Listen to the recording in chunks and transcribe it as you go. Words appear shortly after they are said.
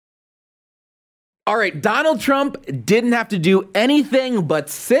All right, Donald Trump didn't have to do anything but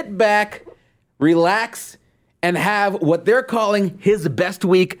sit back, relax, and have what they're calling his best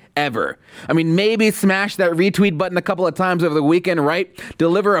week ever. I mean, maybe smash that retweet button a couple of times over the weekend, right?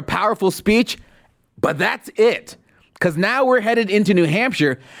 Deliver a powerful speech, but that's it. Because now we're headed into New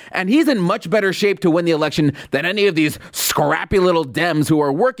Hampshire, and he's in much better shape to win the election than any of these scrappy little Dems who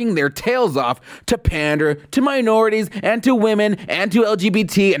are working their tails off to pander to minorities and to women and to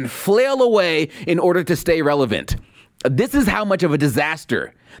LGBT and flail away in order to stay relevant. This is how much of a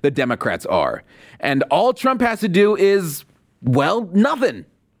disaster the Democrats are. And all Trump has to do is, well, nothing.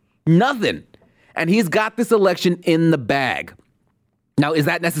 Nothing. And he's got this election in the bag. Now, is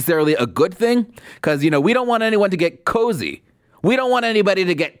that necessarily a good thing? Because, we don't want anyone to get cozy. We don't want anybody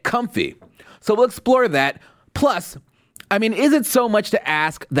to get comfy. So we'll explore that. Plus, is it so much to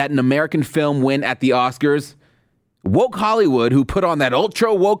ask that an American film win at the Oscars? Woke Hollywood, who put on that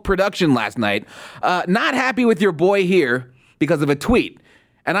ultra woke production last night, not happy with your boy here because of a tweet.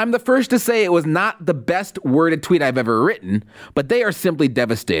 And I'm the first to say it was not the best worded tweet I've ever written, but they are simply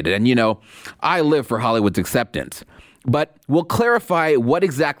devastated. And, I live for Hollywood's acceptance. But we'll clarify what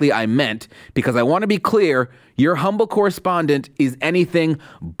exactly I meant, because I want to be clear, your humble correspondent is anything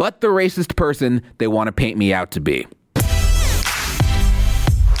but the racist person they want to paint me out to be.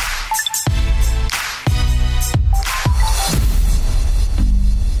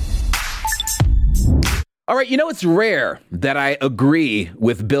 All right, it's rare that I agree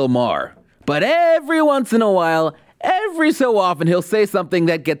with Bill Maher, but every once in a while, every so often, he'll say something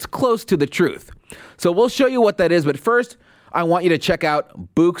that gets close to the truth. So we'll show you what that is, but first, I want you to check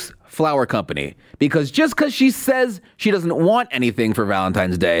out Bouqs Flower Company, because just because she says she doesn't want anything for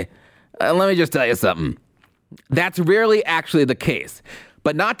Valentine's Day, let me just tell you something. That's rarely actually the case.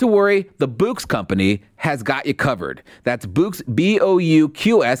 But not to worry, the Bouqs Company has got you covered. That's Bouqs,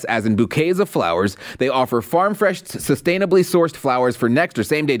 B-O-U-Q-S, as in bouquets of flowers. They offer farm-fresh, sustainably sourced flowers for next or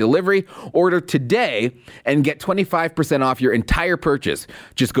same-day delivery. Order today and get 25% off your entire purchase.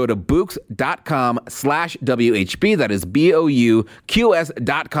 Just go to Bouqs.com/WHB. That is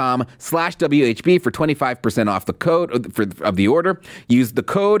BOUQS.com/WHB for 25% off the code of the order. Use the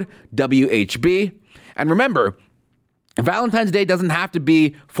code WHB. And remember, Valentine's Day doesn't have to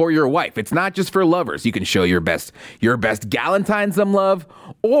be for your wife. It's not just for lovers. You can show your best galentine some love,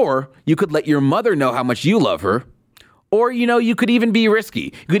 or you could let your mother know how much you love her. Or, you could even be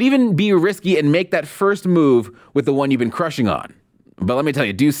risky. You could even be risky and make that first move with the one you've been crushing on. But let me tell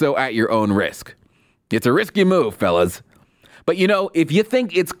you, do so at your own risk. It's a risky move, fellas. But if you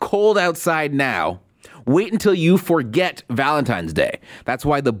think it's cold outside now, wait until you forget Valentine's Day. That's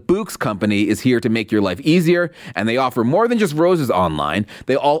why the Bouqs Company is here to make your life easier, and they offer more than just roses online.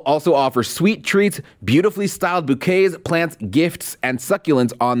 They also offer sweet treats, beautifully styled bouquets, plants, gifts, and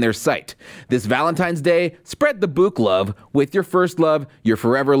succulents on their site. This Valentine's Day, spread the Bouqs love with your first love, your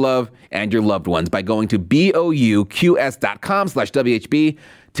forever love, and your loved ones by going to BOUQS.com/WHB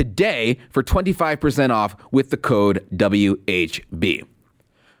today for 25% off with the code WHB.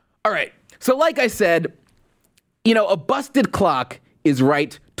 All right. So like I said, a busted clock is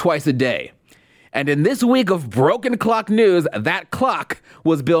right twice a day. And in this week of broken clock news, that clock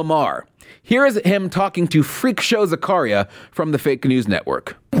was Bill Maher. Here is him talking to Freak Show Zakaria from the Fake News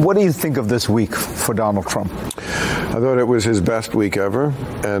Network. What do you think of this week for Donald Trump? I thought it was his best week ever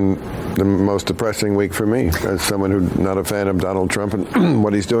and the most depressing week for me as someone who's not a fan of Donald Trump and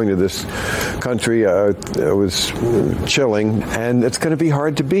what he's doing to this country. It was chilling, and it's going to be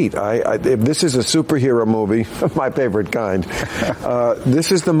hard to beat. If this is a superhero movie, my favorite kind,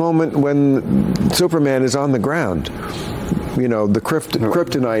 this is the moment when Superman is on the ground. The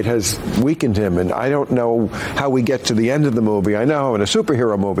kryptonite has weakened him, and I don't know how we get to the end of the movie. I know how in a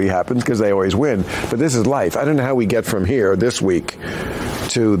superhero movie happens because they always win, but this is life. I don't know how we get from here this week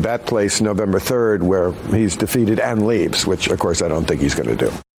to that place November 3rd where he's defeated and leaves, which, of course, I don't think he's going to do.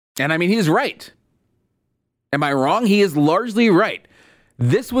 And he's right. Am I wrong? He is largely right.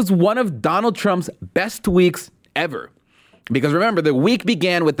 This was one of Donald Trump's best weeks ever. Because remember, the week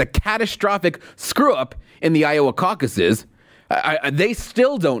began with the catastrophic screw-up in the Iowa caucuses. They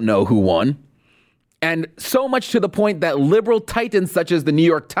still don't know who won. And so much to the point that liberal titans such as the New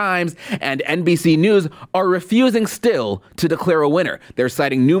York Times and NBC News are refusing still to declare a winner. They're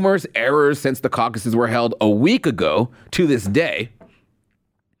citing numerous errors since the caucuses were held a week ago to this day.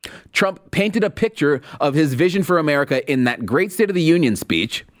 Trump painted a picture of his vision for America in that great State of the Union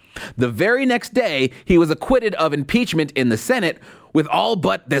speech. The very next day, he was acquitted of impeachment in the Senate, with all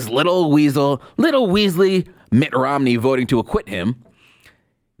but this little Weasley, Mitt Romney, voting to acquit him.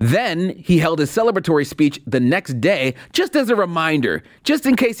 Then he held his celebratory speech the next day, just as a reminder, just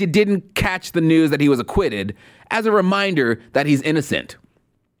in case you didn't catch the news that he was acquitted, as a reminder that he's innocent.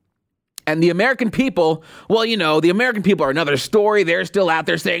 And the American people, well, the American people are another story. They're still out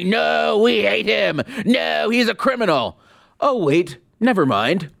there saying, no, we hate him. No, he's a criminal. Oh, wait, never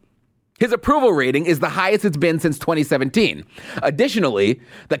mind. His approval rating is the highest it's been since 2017. Additionally,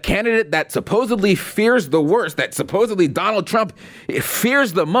 the candidate that supposedly fears the worst, that supposedly Donald Trump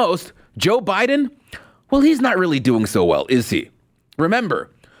fears the most, Joe Biden, well, he's not really doing so well, is he? Remember,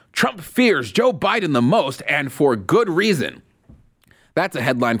 Trump fears Joe Biden the most, and for good reason. That's a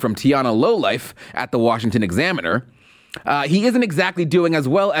headline from Tiana Lowlife at the Washington Examiner. He isn't exactly doing as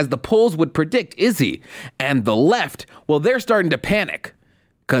well as the polls would predict, is he? And the left, well, they're starting to panic.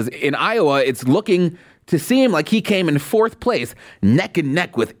 Because in Iowa, it's looking to seem like he came in fourth place, neck and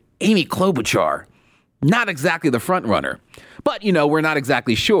neck with Amy Klobuchar. Not exactly the front runner. But, we're not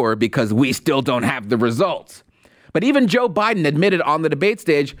exactly sure because we still don't have the results. But even Joe Biden admitted on the debate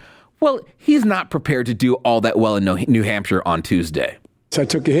stage, well, he's not prepared to do all that well in New Hampshire on Tuesday. I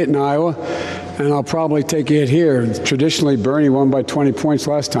took a hit in Iowa, and I'll probably take a hit here. Traditionally, Bernie won by 20 points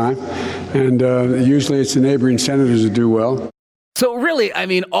last time, and usually it's the neighboring senators that do well. So really,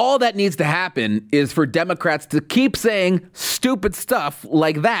 all that needs to happen is for Democrats to keep saying stupid stuff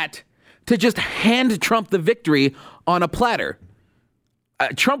like that to just hand Trump the victory on a platter.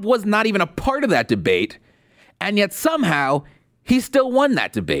 Trump was not even a part of that debate, and yet somehow he still won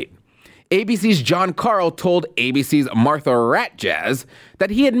that debate. ABC's John Carl told ABC's Martha Ratjazz that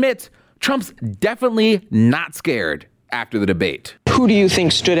he admits Trump's definitely not scared after the debate. Who do you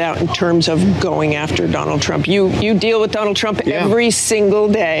think stood out in terms of going after Donald Trump? You deal with Donald Trump every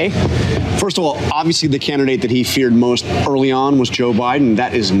single day. First of all, obviously the candidate that he feared most early on was Joe Biden.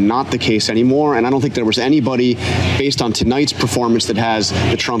 That is not the case anymore. And I don't think there was anybody based on tonight's performance that has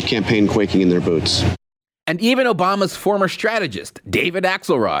the Trump campaign quaking in their boots. And even Obama's former strategist, David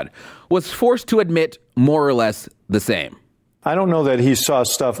Axelrod, was forced to admit more or less the same. I don't know that he saw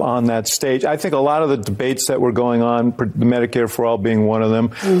stuff on that stage. I think a lot of the debates that were going on, the Medicare for All being one of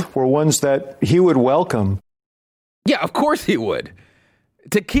them, were ones that he would welcome. Yeah, of course he would.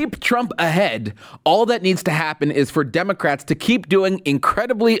 To keep Trump ahead, all that needs to happen is for Democrats to keep doing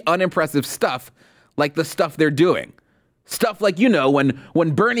incredibly unimpressive stuff like the stuff they're doing. Stuff like,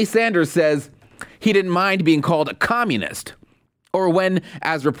 when Bernie Sanders says he didn't mind being called a communist. Or when,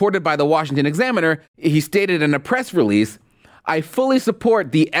 as reported by the Washington Examiner, he stated in a press release, I fully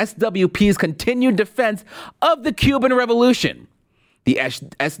support the SWP's continued defense of the Cuban Revolution. The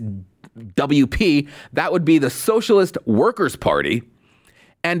SWP, that would be the Socialist Workers' Party.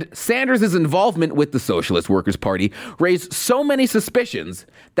 And Sanders' involvement with the Socialist Workers' Party raised so many suspicions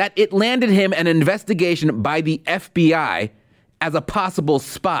that it landed him an investigation by the FBI as a possible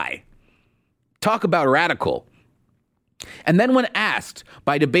spy. Talk about radical. And then when asked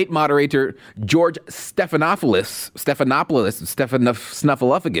by debate moderator George Stephanopoulos,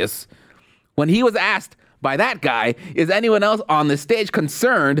 when he was asked by that guy, is anyone else on the stage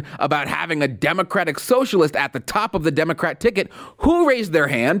concerned about having a Democratic socialist at the top of the Democrat ticket, who raised their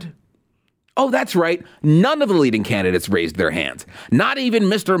hand? Oh, that's right. None of the leading candidates raised their hands. Not even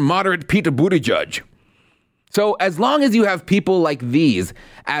Mr. Moderate Pete Buttigieg. So as long as you have people like these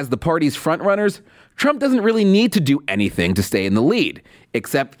as the party's frontrunners, Trump doesn't really need to do anything to stay in the lead,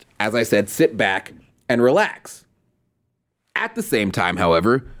 except, as I said, sit back and relax. At the same time,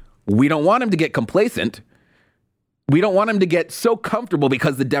 however, we don't want him to get complacent. We don't want him to get so comfortable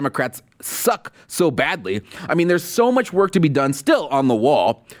because the Democrats suck so badly. There's so much work to be done still on the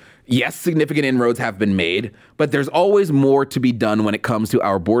wall. Yes, significant inroads have been made, but there's always more to be done when it comes to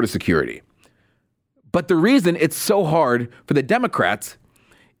our border security. But the reason it's so hard for the Democrats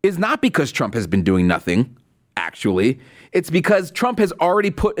is not because Trump has been doing nothing, actually. It's because Trump has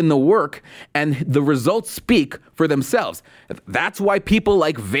already put in the work and the results speak for themselves. That's why people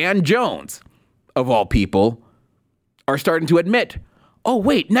like Van Jones, of all people, are starting to admit, oh,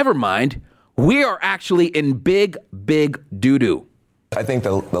 wait, never mind. We are actually in big, big doo-doo. I think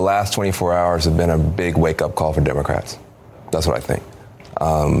the last 24 hours have been a big wake-up call for Democrats. That's what I think.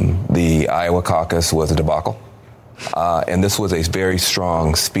 The Iowa caucus was a debacle. And this was a very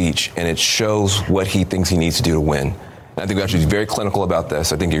strong speech, and it shows what he thinks he needs to do to win. And I think we have to be very clinical about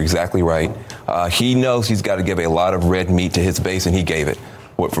this. I think you're exactly right. He knows he's got to give a lot of red meat to his base, and he gave it.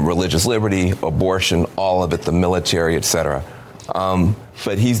 From religious liberty, abortion, all of it, the military, et cetera.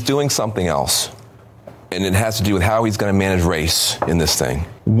 But he's doing something else, and it has to do with how he's going to manage race in this thing.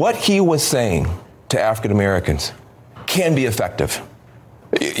 What he was saying to African Americans can be effective.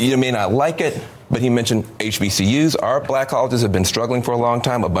 You may not like it. But he mentioned HBCUs. Our black colleges have been struggling for a long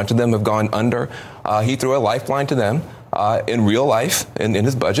time. A bunch of them have gone under. He threw a lifeline to them in real life, in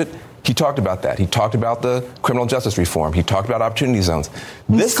his budget. He talked about that. He talked about the criminal justice reform. He talked about opportunity zones.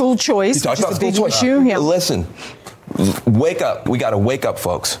 School choice, he talked which about is a big school choice. issue. Yeah. Listen, wake up. We got to wake up,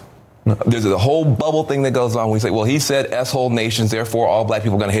 folks. There's a whole bubble thing that goes on. We say, well, he said S-hole nations, therefore all black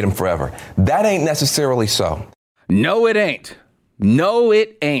people are going to hate him forever. That ain't necessarily so. No, it ain't. No,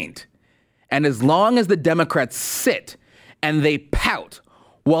 it ain't. And as long as the Democrats sit and they pout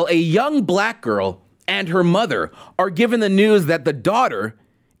while a young black girl and her mother are given the news that the daughter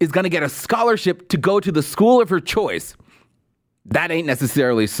is going to get a scholarship to go to the school of her choice, that ain't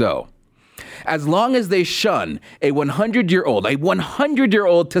necessarily so. As long as they shun a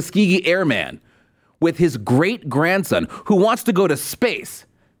 100-year-old Tuskegee Airman with his great-grandson who wants to go to space,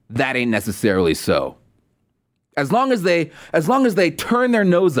 that ain't necessarily so. As long as they turn their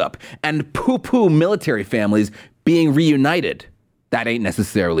nose up and poo-poo military families being reunited, that ain't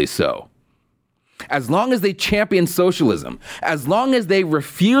necessarily so. As long as they champion socialism, as long as they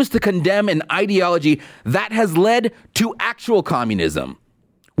refuse to condemn an ideology that has led to actual communism,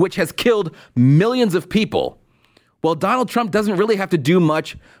 which has killed millions of people, well, Donald Trump doesn't really have to do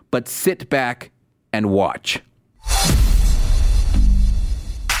much but sit back and watch.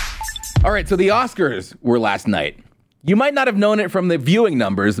 All right, so the Oscars were last night. You might not have known it from the viewing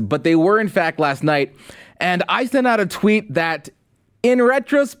numbers, but they were in fact last night. And I sent out a tweet that, in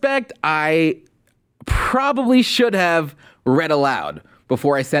retrospect, I probably should have read aloud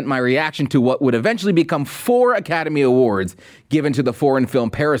before I sent my reaction to what would eventually become 4 Academy Awards given to the foreign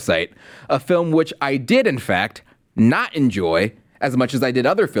film Parasite, a film which I did, in fact, not enjoy as much as I did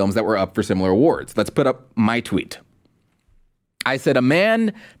other films that were up for similar awards. Let's put up my tweet. I said, a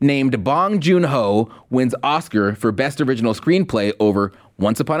man named Bong Joon-ho wins Oscar for Best Original Screenplay over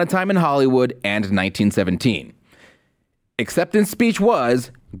Once Upon a Time in Hollywood and 1917. Acceptance speech was,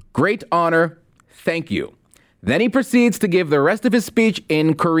 great honor, thank you. Then he proceeds to give the rest of his speech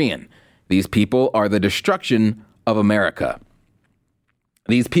in Korean. These people are the destruction of America.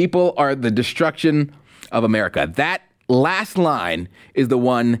 These people are the destruction of America. That last line is the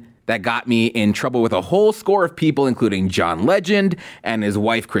one that got me in trouble with a whole score of people, including John Legend and his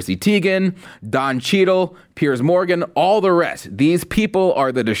wife, Chrissy Teigen, Don Cheadle, Piers Morgan, all the rest. These people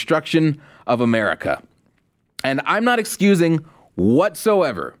are the destruction of America. And I'm not excusing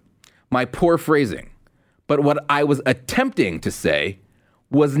whatsoever my poor phrasing. But what I was attempting to say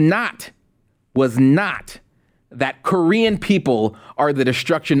was not that Korean people are the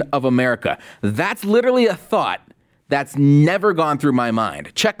destruction of America. That's literally a thought that's never gone through my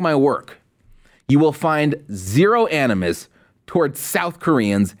mind. Check my work. You will find zero animus towards South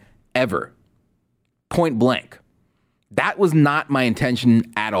Koreans ever. Point blank. That was not my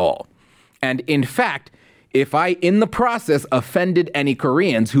intention at all. And in fact, if I, in the process, offended any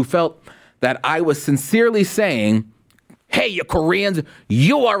Koreans who felt that I was sincerely saying, hey, you Koreans,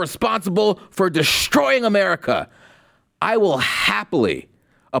 you are responsible for destroying America, I will happily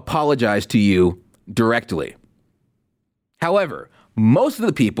apologize to you directly. However, most of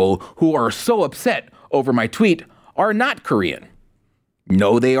the people who are so upset over my tweet are not Korean.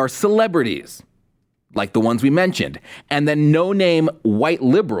 No, they are celebrities, like the ones we mentioned, and then no-name white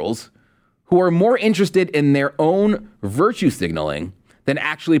liberals who are more interested in their own virtue signaling than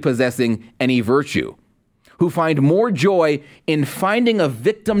actually possessing any virtue, who find more joy in finding a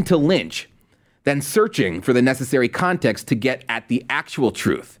victim to lynch than searching for the necessary context to get at the actual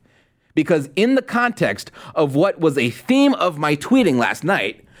truth. Because in the context of what was a theme of my tweeting last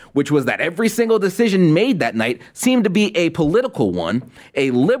night, which was that every single decision made that night seemed to be a political one,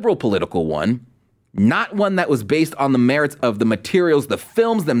 a liberal political one, not one that was based on the merits of the materials, the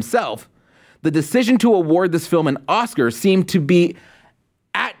films themselves, the decision to award this film an Oscar seemed to be,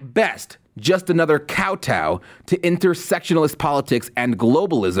 at best, just another kowtow to intersectionalist politics and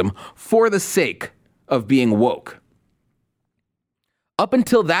globalism for the sake of being woke. Up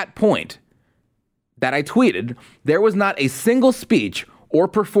until that point that I tweeted, there was not a single speech or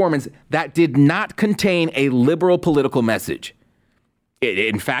performance that did not contain a liberal political message.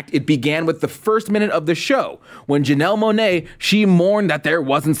 In fact, it began with the first minute of the show when Janelle Monáe, she mourned that there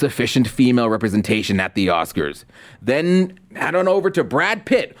wasn't sufficient female representation at the Oscars. Then head on over to Brad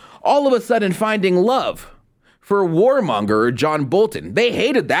Pitt, all of a sudden finding love for warmonger John Bolton. They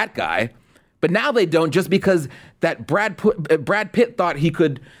hated that guy, but now they don't just because that Brad Pitt thought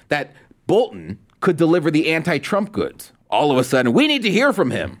that Bolton could deliver the anti-Trump goods. All of a sudden, we need to hear from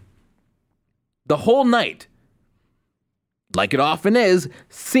him. The whole night, like it often is,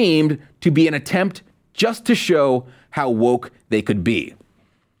 seemed to be an attempt just to show how woke they could be.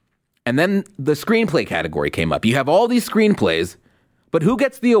 And then the screenplay category came up. You have all these screenplays, but who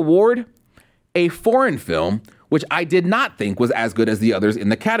gets the award? A foreign film, which I did not think was as good as the others in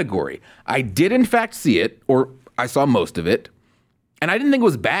the category. I did, in fact, see it, or I saw most of it, and I didn't think it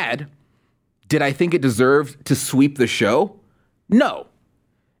was bad. Did I think it deserved to sweep the show? No.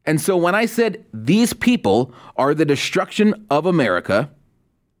 And so when I said these people are the destruction of America,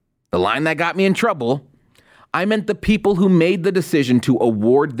 the line that got me in trouble, I meant the people who made the decision to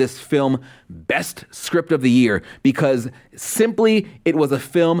award this film Best Script of the Year because simply it was a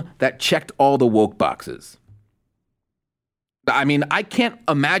film that checked all the woke boxes. I mean, I can't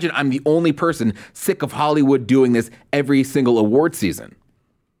imagine I'm the only person sick of Hollywood doing this every single award season.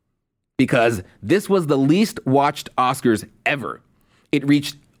 Because this was the least watched Oscars ever. It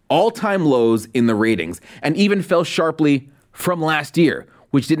reached all-time lows in the ratings and even fell sharply from last year,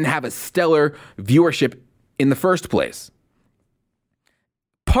 which didn't have a stellar viewership in the first place.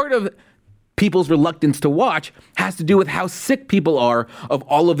 Part of people's reluctance to watch has to do with how sick people are of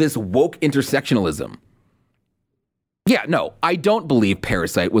all of this woke intersectionalism. Yeah, no, I don't believe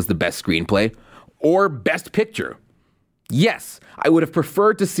Parasite was the best screenplay or best picture. Yes, I would have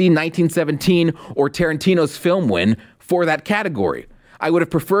preferred to see 1917 or Tarantino's film win for that category. I would have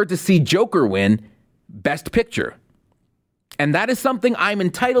preferred to see Joker win Best Picture. And that is something I'm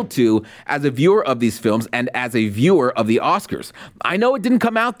entitled to as a viewer of these films and as a viewer of the Oscars. I know it didn't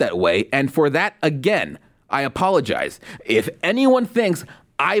come out that way, and for that, again, I apologize. If anyone thinks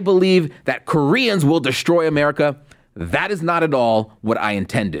I believe that Koreans will destroy America, that is not at all what I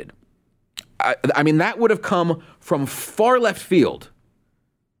intended. I mean, that would have come from far left field,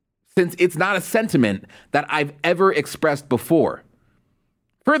 since it's not a sentiment that I've ever expressed before.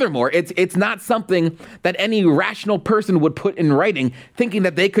 Furthermore, it's not something that any rational person would put in writing, thinking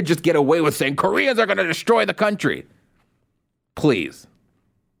that they could just get away with saying Koreans are going to destroy the country. Please.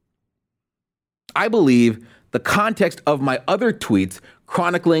 I believe the context of my other tweets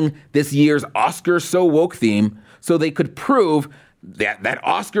chronicling this year's Oscars So Woke theme so they could prove that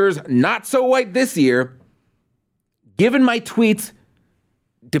Oscars not so white this year, given my tweets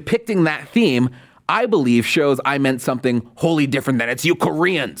depicting that theme, I believe shows I meant something wholly different than it's you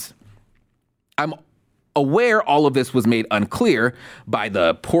Koreans. I'm aware all of this was made unclear by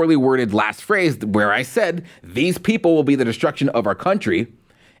the poorly worded last phrase where I said, these people will be the destruction of our country.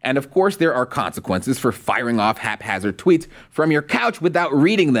 And of course, there are consequences for firing off haphazard tweets from your couch without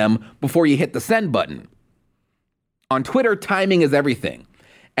reading them before you hit the send button. On Twitter, timing is everything.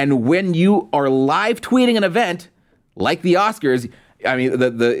 And when you are live tweeting an event like the Oscars, I mean,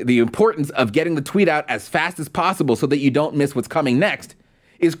 the importance of getting the tweet out as fast as possible so that you don't miss what's coming next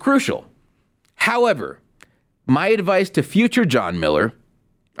is crucial. However, my advice to future John Miller,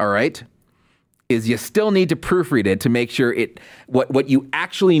 all right, is you still need to proofread it to make sure what you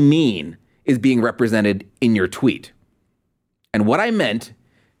actually mean is being represented in your tweet. And what I meant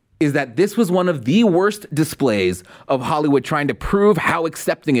is that this was one of the worst displays of Hollywood trying to prove how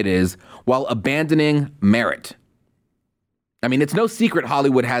accepting it is while abandoning merit. I mean, it's no secret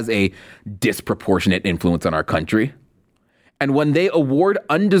Hollywood has a disproportionate influence on our country. And when they award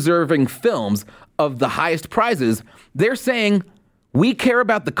undeserving films of the highest prizes, they're saying, we care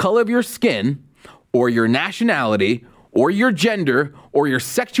about the color of your skin or your nationality or your gender or your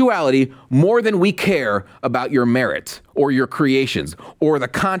sexuality more than we care about your merit or your creations or the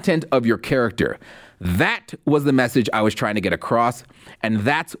content of your character. That was the message I was trying to get across, and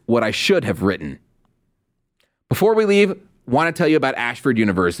that's what I should have written. Before we leave, want to tell you about Ashford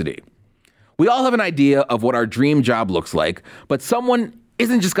University. We all have an idea of what our dream job looks like, but someone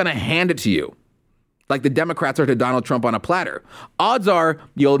isn't just going to hand it to you like the Democrats are to Donald Trump on a platter. Odds are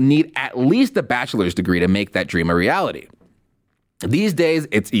you'll need at least a bachelor's degree to make that dream a reality. These days,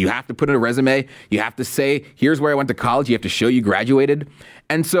 you have to put in a resume. You have to say, here's where I went to college. You have to show you graduated.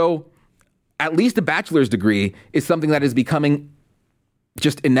 And so at least a bachelor's degree is something that is becoming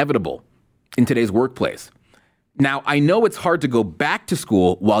just inevitable in today's workplace. Now, I know it's hard to go back to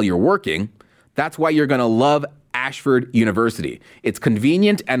school while you're working. That's why you're going to love Ashford University. It's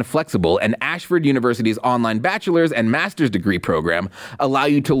convenient and flexible, and Ashford University's online bachelor's and master's degree program allow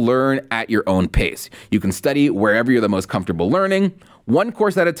you to learn at your own pace. You can study wherever you're the most comfortable learning. One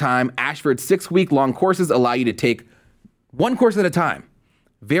course at a time, Ashford's 6-week-long courses allow you to take one course at a time.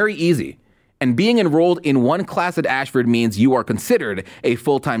 Very easy. And being enrolled in one class at Ashford means you are considered a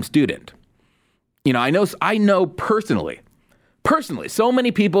full-time student. You know, I know personally, so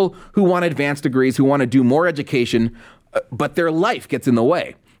many people who want advanced degrees, who want to do more education, but their life gets in the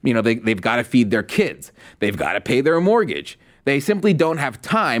way. You know, they've got to feed their kids. They've got to pay their mortgage. They simply don't have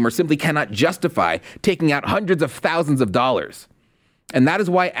time or simply cannot justify taking out hundreds of thousands of dollars. And that is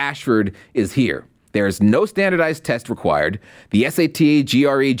why Ashford is here. There is no standardized test required. The SAT,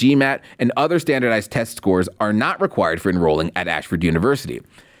 GRE, GMAT, and other standardized test scores are not required for enrolling at Ashford University.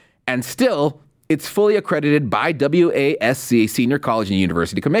 And still, it's fully accredited by WASC, Senior College and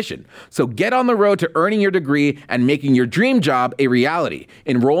University Commission. So get on the road to earning your degree and making your dream job a reality.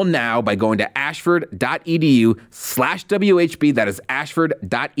 Enroll now by going to ashford.edu/WHB. That is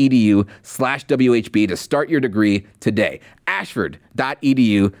ashford.edu/WHB to start your degree today.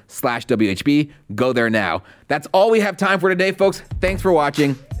 ashford.edu/WHB. Go there now. That's all we have time for today, folks. Thanks for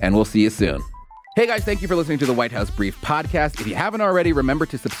watching, and we'll see you soon. Hey guys, thank you for listening to the White House Brief podcast. If you haven't already, remember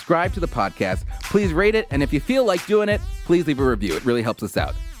to subscribe to the podcast. Please rate it, and if you feel like doing it, please leave a review. It really helps us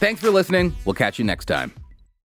out. Thanks for listening. We'll catch you next time.